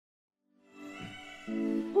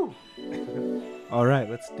All right,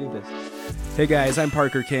 let's do this. Hey guys, I'm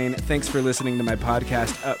Parker Kane. Thanks for listening to my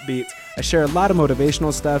podcast, Upbeat. I share a lot of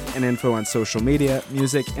motivational stuff and info on social media,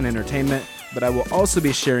 music, and entertainment, but I will also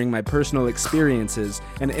be sharing my personal experiences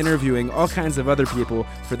and interviewing all kinds of other people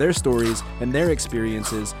for their stories and their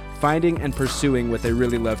experiences, finding and pursuing what they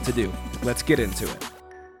really love to do. Let's get into it.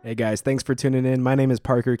 Hey guys, thanks for tuning in. My name is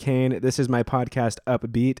Parker Kane. This is my podcast,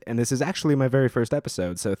 Upbeat, and this is actually my very first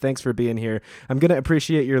episode, so thanks for being here. I'm going to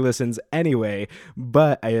appreciate your listens anyway,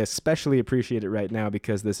 but I especially appreciate it right now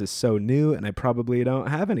because this is so new and I probably don't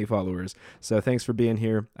have any followers. So thanks for being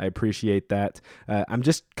here. I appreciate that. I'm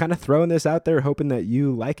just kind of throwing this out there, hoping that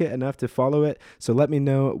you like it enough to follow it, so let me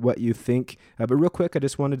know what you think. But real quick, I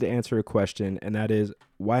just wanted to answer a question, and that is,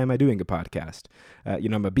 why am I doing a podcast?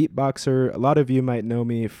 I'm a beatboxer. A lot of you might know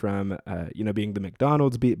me from, being the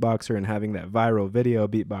McDonald's beatboxer and having that viral video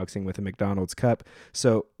beatboxing with a McDonald's cup.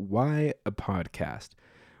 So why a podcast?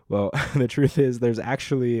 Well, the truth is there's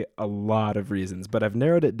actually a lot of reasons, but I've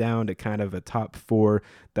narrowed it down to kind of a top 4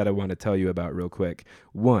 that I want to tell you about real quick.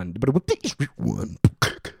 One.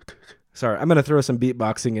 Sorry, I'm going to throw some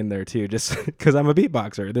beatboxing in there too, just because I'm a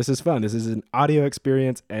beatboxer. This is fun. This is an audio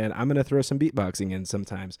experience, and I'm going to throw some beatboxing in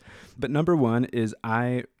sometimes. But number 1 is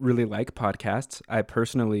I really like podcasts. I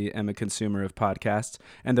personally am a consumer of podcasts,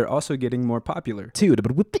 and they're also getting more popular.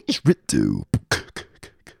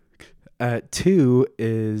 2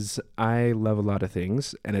 is I love a lot of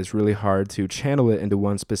things, and it's really hard to channel it into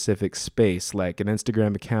one specific space, like an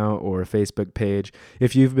Instagram account or a Facebook page.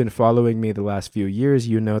 If you've been following me the last few years,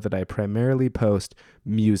 you know that I primarily post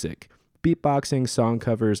music, beatboxing, song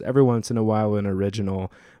covers, every once in a while an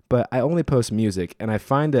original, but I only post music, and I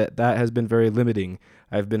find that has been very limiting.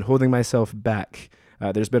 I've been holding myself back.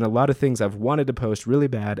 There's been a lot of things I've wanted to post really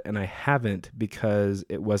bad, and I haven't because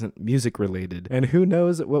it wasn't music related. And who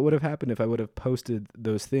knows what would have happened if I would have posted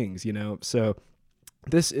those things, So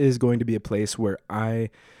this is going to be a place where I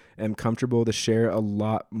am comfortable to share a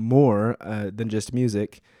lot more than just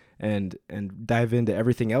music and dive into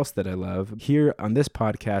everything else that I love. Here on this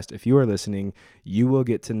podcast, if you are listening, you will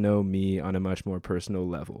get to know me on a much more personal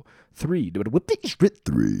level. 3.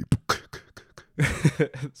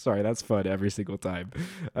 Sorry, that's fun every single time.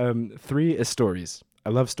 3 is stories. I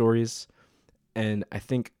love stories, and I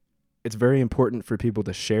think it's very important for people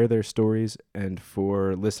to share their stories and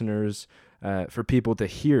for listeners, for people to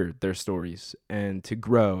hear their stories and to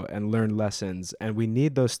grow and learn lessons. And we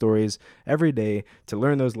need those stories every day to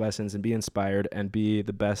learn those lessons and be inspired and be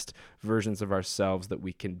the best versions of ourselves that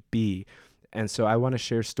we can be. And so I want to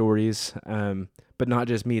share stories, but not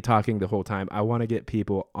just me talking the whole time. I want to get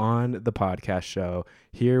people on the podcast show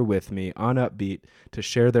here with me on Upbeat to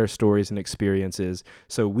share their stories and experiences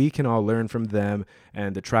so we can all learn from them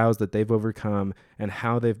and the trials that they've overcome and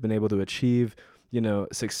how they've been able to achieve,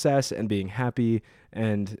 success and being happy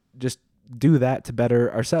and just do that to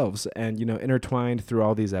better ourselves. And, intertwined through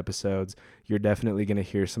all these episodes, you're definitely going to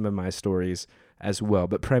hear some of my stories as well.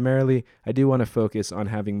 But primarily, I do want to focus on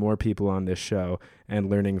having more people on this show and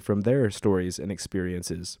learning from their stories and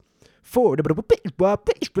experiences. 4.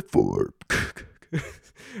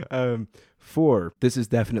 This is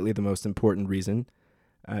definitely the most important reason.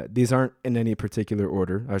 These aren't in any particular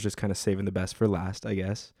order. I was just kind of saving the best for last, I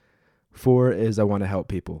guess. 4 is I want to help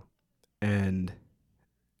people. And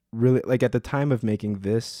really, at the time of making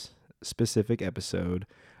this specific episode,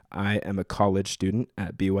 I am a college student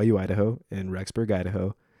at BYU, Idaho, in Rexburg,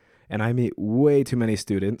 Idaho, and I meet way too many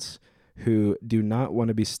students who do not want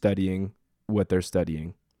to be studying what they're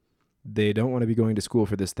studying. They don't want to be going to school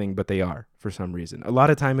for this thing, but they are for some reason. A lot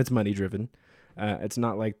of time it's money driven. It's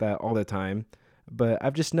not like that all the time, but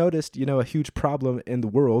I've just noticed, a huge problem in the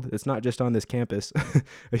world. It's not just on this campus.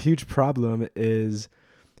 A huge problem is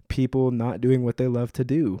people not doing what they love to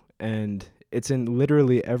do, and it's in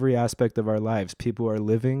literally every aspect of our lives. People are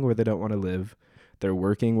living where they don't want to live. They're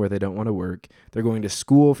working where they don't want to work. They're going to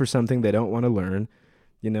school for something they don't want to learn.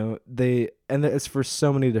 And it's for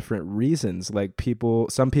so many different reasons.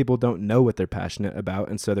 Some people don't know what they're passionate about,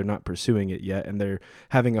 and so they're not pursuing it yet, and they're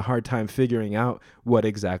having a hard time figuring out what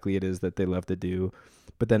exactly it is that they love to do.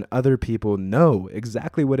 But then other people know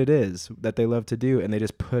exactly what it is that they love to do, and they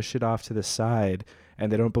just push it off to the side,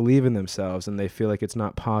 and they don't believe in themselves, and they feel like it's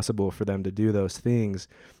not possible for them to do those things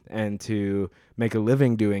and to make a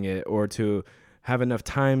living doing it, or to have enough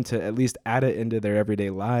time to at least add it into their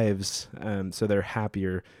everyday lives, so they're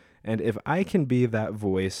happier. And if I can be that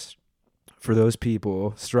voice for those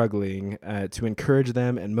people struggling, to encourage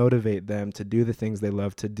them and motivate them to do the things they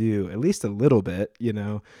love to do, at least a little bit,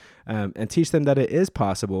 and teach them that it is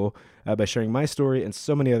possible by sharing my story and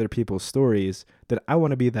so many other people's stories. That I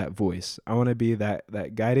want to be that voice. I want to be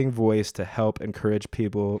that guiding voice to help encourage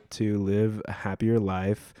people to live a happier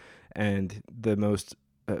life and the most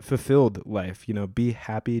fulfilled life. Be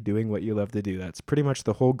happy doing what you love to do. That's pretty much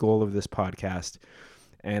the whole goal of this podcast.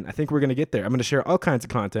 And I think we're going to get there. I'm going to share all kinds of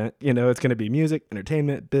content. It's going to be music,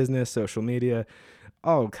 entertainment, business, social media,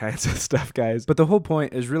 all kinds of stuff, guys. But the whole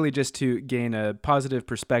point is really just to gain a positive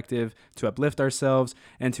perspective, to uplift ourselves,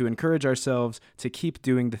 and to encourage ourselves to keep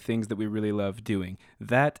doing the things that we really love doing.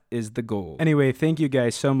 That is the goal. Anyway, thank you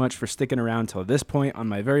guys so much for sticking around till this point on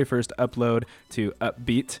my very first upload to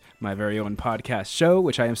Upbeat, my very own podcast show,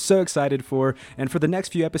 which I am so excited for. And for the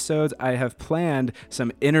next few episodes, I have planned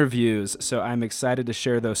some interviews, so I'm excited to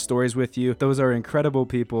share those stories with you. Those are incredible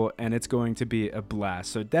people, and it's going to be a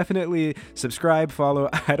blast. So definitely subscribe, follow.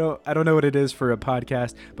 I don't know what it is for a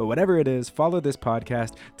podcast, but whatever it is, follow this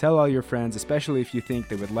podcast. Tell all your friends, especially if you think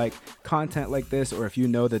they would like content like this, or if you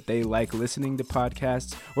know that they like listening to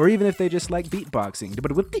podcasts, or even if they just like beatboxing.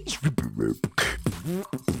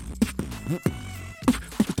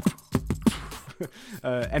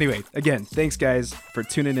 Anyway, again, thanks guys for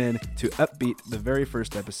tuning in to Upbeat, the very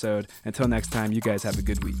first episode. Until next time, you guys have a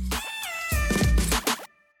good week.